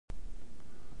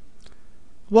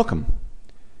Welcome.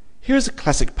 Here is a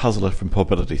classic puzzler from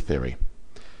probability theory.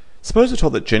 Suppose we're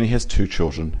told that Jenny has 2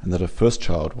 children and that her first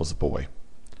child was a boy.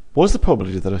 What is the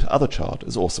probability that her other child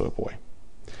is also a boy?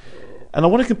 And I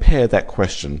want to compare that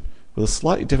question with a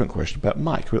slightly different question about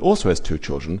Mike, who also has 2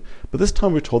 children, but this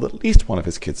time we're told that at least one of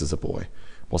his kids is a boy.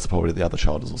 What's the probability that the other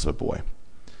child is also a boy?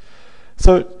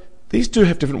 So these do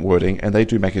have different wording, and they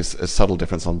do make a subtle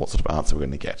difference on what sort of answer we're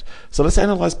going to get. So let's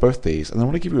analyze both these, and then I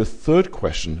want to give you a third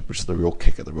question, which is the real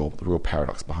kicker, the real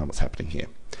paradox behind what's happening here.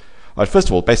 All right, first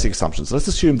of all, basic assumptions. Let's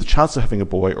assume the chances of having a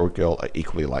boy or a girl are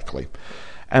equally likely.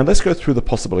 And let's go through the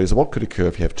possibilities of what could occur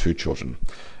if you have 2 children.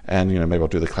 And maybe I'll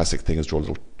do the classic thing is draw a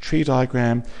little tree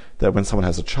diagram, that when someone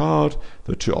has a child,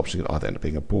 there are 2 options that either end up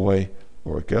being a boy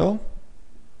or a girl.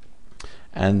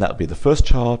 And that would be the first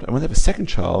child. And when they have a second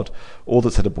child, all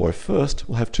that's had a boy first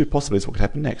will have 2 possibilities of what could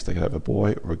happen next. They could have a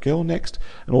boy or a girl next.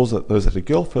 And also those that had a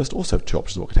girl first also have 2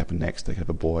 options of what could happen next. They could have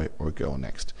a boy or a girl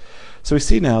next. So we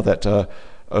see now that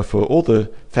for all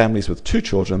the families with 2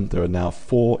 children, there are now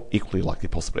 4 equally likely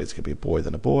possibilities. It could be a boy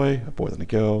then a boy then a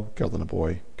girl then a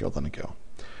boy, girl then a girl.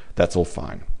 That's all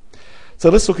fine. So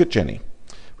let's look at Jenny.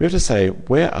 We have to say,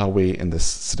 where are we in this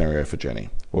scenario for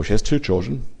Jenny? Well, she has 2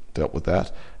 children, dealt with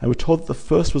that, and we're told that the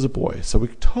first was a boy. So we're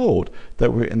told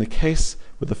that we're in the case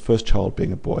with the first child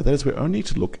being a boy. That is, we only need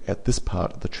to look at this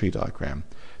part of the tree diagram.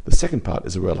 The second part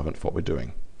is irrelevant for what we're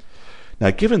doing.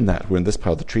 Now, given that we're in this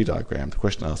part of the tree diagram, the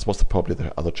question asks, what's the probability that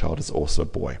her other child is also a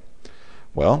boy?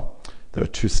 Well, there are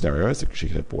 2 scenarios. She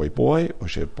could have boy-boy, or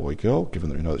she could have boy-girl, given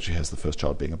that we know that she has the first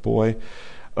child being a boy.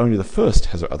 Only the first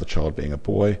has her other child being a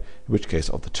boy, in which case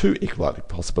of the 2 equal likely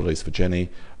possibilities for Jenny,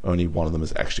 only one of them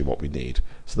is actually what we need.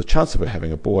 So the chance of her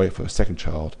having a boy for her second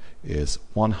child is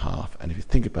 1/2, and if you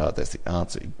think about it, that's the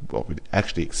answer, what we'd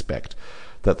actually expect,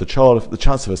 that the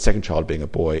chance of her second child being a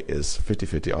boy is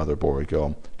 50-50, either a boy or a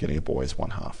girl. Getting a boy is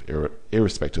 1/2,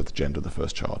 irrespective of the gender of the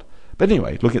first child. But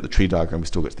anyway, looking at the tree diagram, we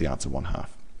still get to the answer 1/2.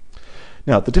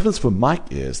 Now, the difference for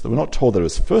Mike is that we're not told that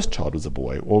his first child was a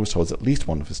boy, or we're told that at least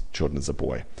one of his children is a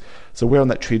boy. So where on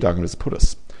that tree diagram does it put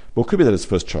us? Well, it could be that his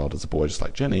first child is a boy, just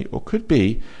like Jenny, or it could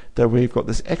be that we've got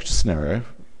this extra scenario,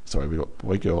 we've got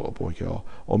boy-girl,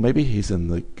 or maybe he's in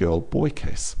the girl-boy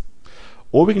case.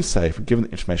 Or we can say, if given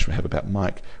the information we have about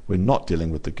Mike, we're not dealing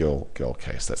with the girl-girl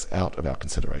case. That's out of our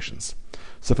considerations.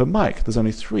 So for Mike, there's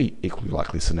only 3 equally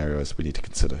likely scenarios we need to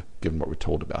consider, given what we're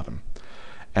told about him.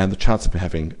 And the chance of him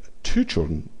having 2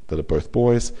 children that are both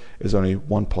boys is only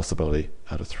 1 possibility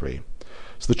out of 3.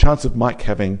 So the chance of Mike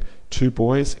having 2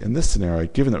 boys in this scenario,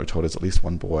 given that we're told there's at least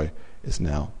 1 boy, is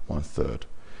now 1/3.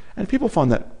 And people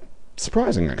find that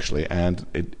surprising, actually, and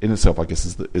it in itself, I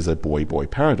guess, is a boy-boy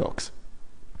paradox.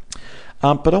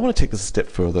 But I want to take this a step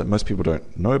further. Most people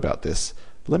don't know about this.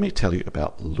 Let me tell you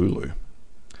about Lulu.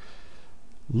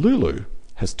 Lulu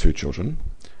has 2 children,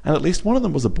 and at least one of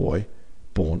them was a boy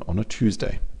born on a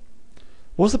Tuesday.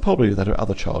 What's the probability that her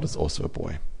other child is also a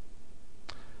boy?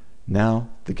 Now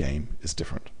the game is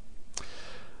different.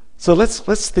 So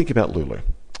let's think about Lulu.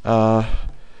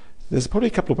 There's probably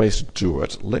a couple of ways to do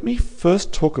it. Let me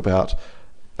first talk about,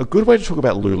 a good way to talk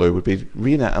about Lulu would be to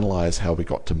reanalyze how we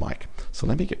got to Mike. So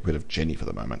let me get rid of Jenny for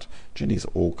the moment. Jenny's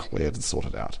all cleared and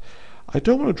sorted out. I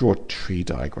don't want to draw a tree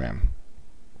diagram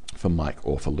for Mike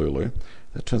or for Lulu.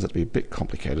 That turns out to be a bit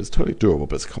complicated. It's totally doable,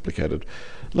 but it's complicated.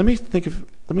 Let me think of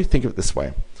it this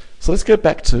way. So let's go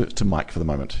back to Mike for the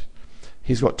moment.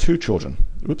 He's got 2 children.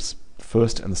 Oops,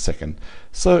 first and the second.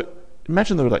 So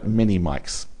imagine there were like many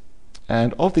Mikes.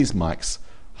 And of these Mikes,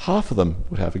 half of them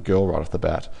would have a girl right off the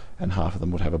bat, and half of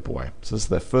them would have a boy. So this is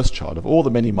their first child. Of all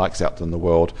the many Mikes out there in the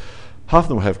world, half of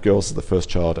them will have girls as the first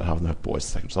child, and half of them have boys as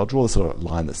the second. So I'll draw this sort of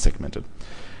line that's segmented.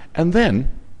 And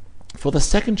then, for the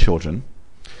second children,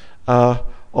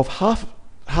 of half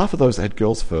of those that had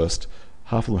girls first,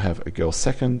 half of them have a girl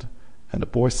second and a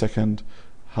boy second.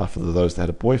 Half of those that had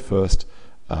a boy first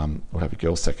will have a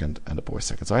girl second and a boy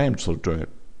second. So I am sort of doing a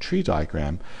tree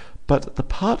diagram, but the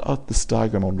part of this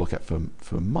diagram I want to look at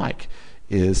for Mike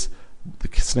is the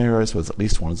scenarios where at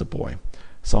least one is a boy.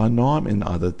 So I know I'm in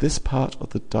either this part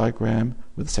of the diagram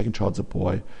where the second child's a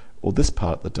boy, or this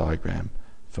part of the diagram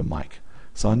for Mike.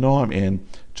 So I know I'm in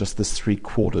just this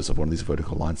 3/4 of one of these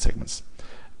vertical line segments.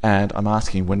 And I'm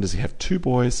asking, when does he have 2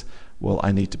 boys? Well,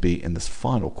 I need to be in this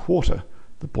final quarter,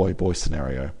 the boy-boy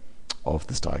scenario of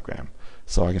this diagram.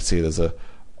 So I can see there's a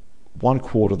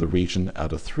 1/4 of the region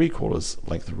out of 3/4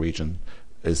 length of region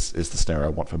is the scenario I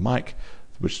want for Mike,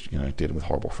 which, dealing with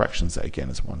horrible fractions, that again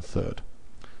is 1/3.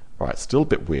 All right, still a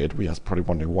bit weird. We are probably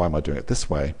wondering, why am I doing it this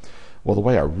way? Well, the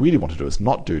way I really want to do is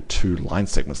not do 2 line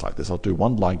segments like this. I'll do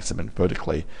 1 line segment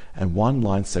vertically and 1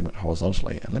 line segment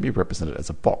horizontally, and let me represent it as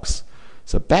a box.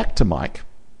 So back to Mike,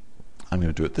 I'm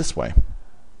going to do it this way.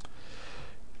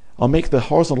 I'll make the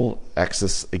horizontal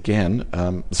axis again,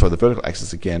 the vertical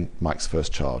axis again, Mike's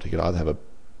first child. He could either have a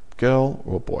girl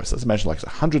or a boy. So let's imagine like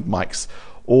 100 Mikes,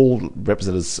 all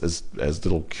represented as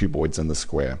little cuboids in the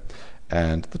square.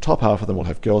 And the top half of them will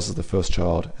have girls as the first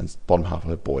child, and the bottom half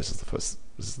will have boys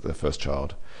as their first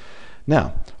child.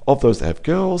 Now, of those that have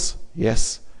girls,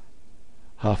 yes,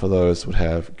 half of those would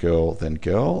have girl, then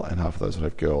girl, and half of those would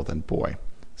have girl, then boy.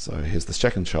 So here's the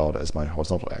second child as my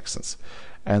horizontal axis.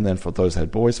 And then for those that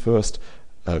had boys first,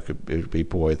 it would be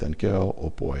boy, then girl,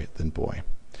 or boy, then boy.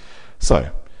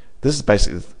 So this is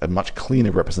basically a much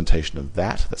cleaner representation of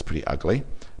that. That's pretty ugly.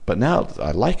 But now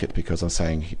I like it because I'm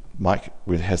saying Mike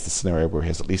has the scenario where he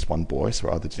has at least one boy. So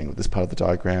we're either dealing with this part of the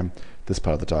diagram, this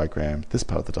part of the diagram, this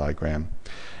part of the diagram.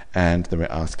 And then we're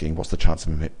asking what's the chance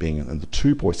of him being in the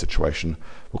two-boy situation.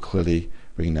 Well, clearly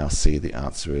we can now see the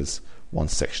answer is one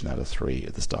section out of 3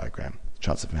 of this diagram. The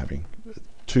chance of him having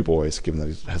 2 boys, given that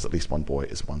he has at least one boy,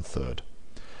 is 1/3.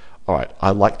 All right, I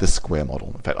like this square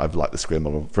model. In fact, I've liked the square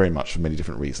model very much for many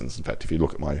different reasons. In fact, if you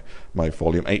look at my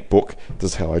Volume 8 book,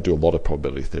 this is how I do a lot of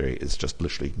probability theory, is just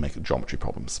literally make geometry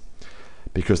problems.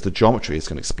 Because the geometry is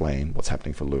going to explain what's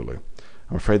happening for Lulu.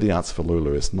 I'm afraid the answer for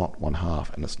Lulu is not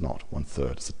 1/2 and it's not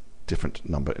 1/3. It's a different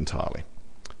number entirely.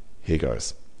 Here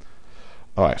goes.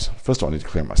 All right, first of all, I need to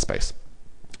clear my space.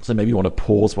 So maybe you want to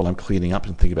pause while I'm cleaning up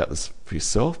and think about this for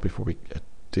yourself before we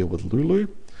deal with Lulu.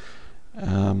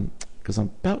 Because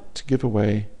I'm about to give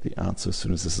away the answer as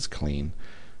soon as this is clean.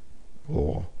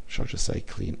 Or should I just say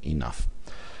clean enough?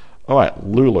 All right,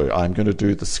 Lulu, I'm going to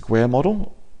do the square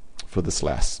model for this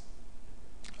lass.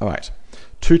 All right,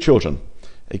 2 children.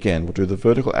 Again, we'll do the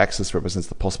vertical axis represents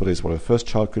the possibilities what her first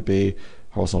child could be.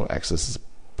 Horizontal axis is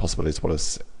possibilities what her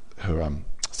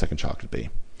second child could be.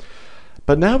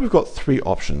 But now we've got 3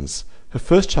 options. Her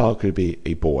first child could be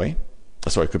a boy.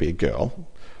 Sorry, it could be a girl.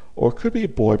 Or it could be a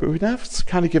boy, but we've now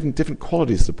kind of given different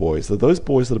qualities to boys. There are those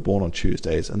boys that are born on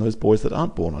Tuesdays and those boys that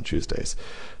aren't born on Tuesdays.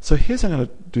 So here's how I'm going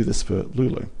to do this for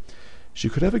Lulu. She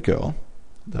could have a girl.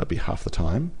 That would be half the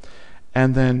time.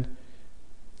 And then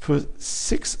for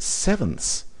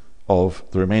 6/7 of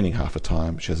the remaining half the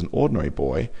time, she has an ordinary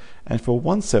boy. And for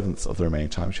 1/7 of the remaining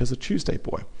time, she has a Tuesday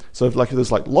boy. So if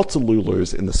there's lots of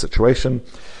Lulus in this situation.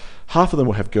 Half of them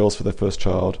will have girls for their first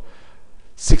child.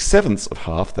 6/7 of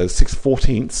half, those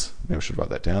 6/14, maybe I should write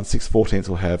that down, 6/14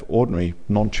 will have ordinary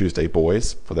non-Tuesday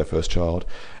boys for their first child,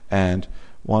 and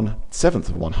 1/7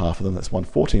 of 1/2 of them, that's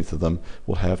 1/14 of them,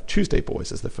 will have Tuesday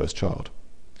boys as their first child.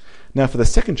 Now for the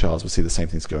second child, we'll see the same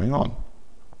things going on.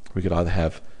 We could either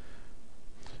have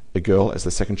a girl as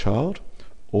the second child,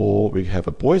 or we have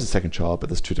a boy as the second child, but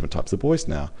there's 2 different types of boys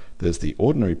now. There's the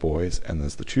ordinary boys and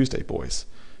there's the Tuesday boys.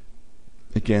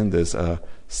 Again, there's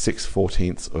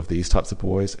 6/14 of these types of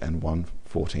boys and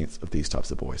 1/14 of these types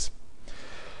of boys.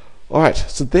 All right,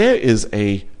 so there is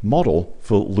a model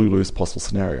for Lulu's possible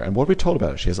scenario. And what we're told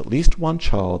about it, she has at least one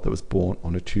child that was born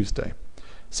on a Tuesday.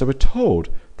 So we're told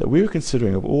that we were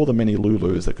considering of all the many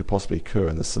Lulus that could possibly occur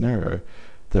in this scenario,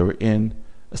 they were in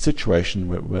a situation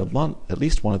where at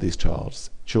least one of these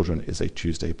children is a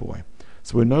Tuesday boy.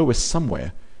 So we know we're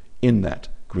somewhere in that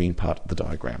green part of the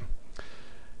diagram.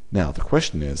 Now, the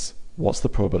question is, what's the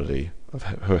probability of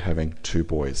her having 2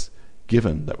 boys,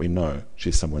 given that we know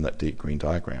she's somewhere in that deep green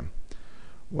diagram?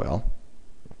 Well,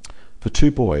 for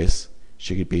 2 boys,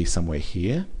 she could be somewhere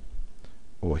here,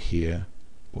 or here,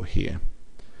 or here.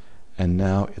 And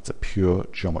now it's a pure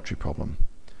geometry problem.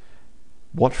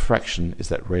 What fraction is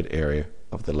that red area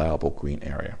of the allowable green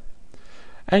area?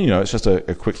 And it's just a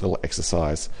quick little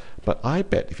exercise, but I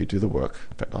bet if you do the work,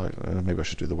 in fact, maybe I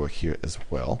should do the work here as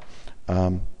well,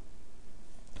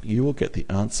 you will get the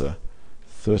answer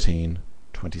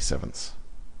 13/27.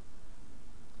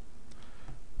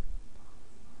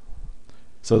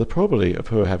 So the probability of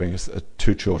her having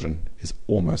 2 children is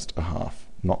almost a half,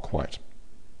 not quite.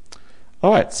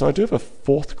 All right, so I do have a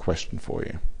 4th question for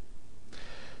you.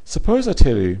 Suppose I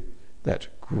tell you that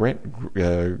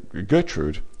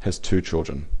Gertrude has 2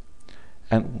 children,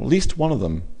 and at least one of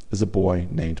them is a boy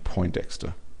named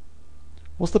Poindexter.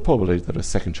 What's the probability that her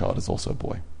second child is also a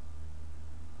boy?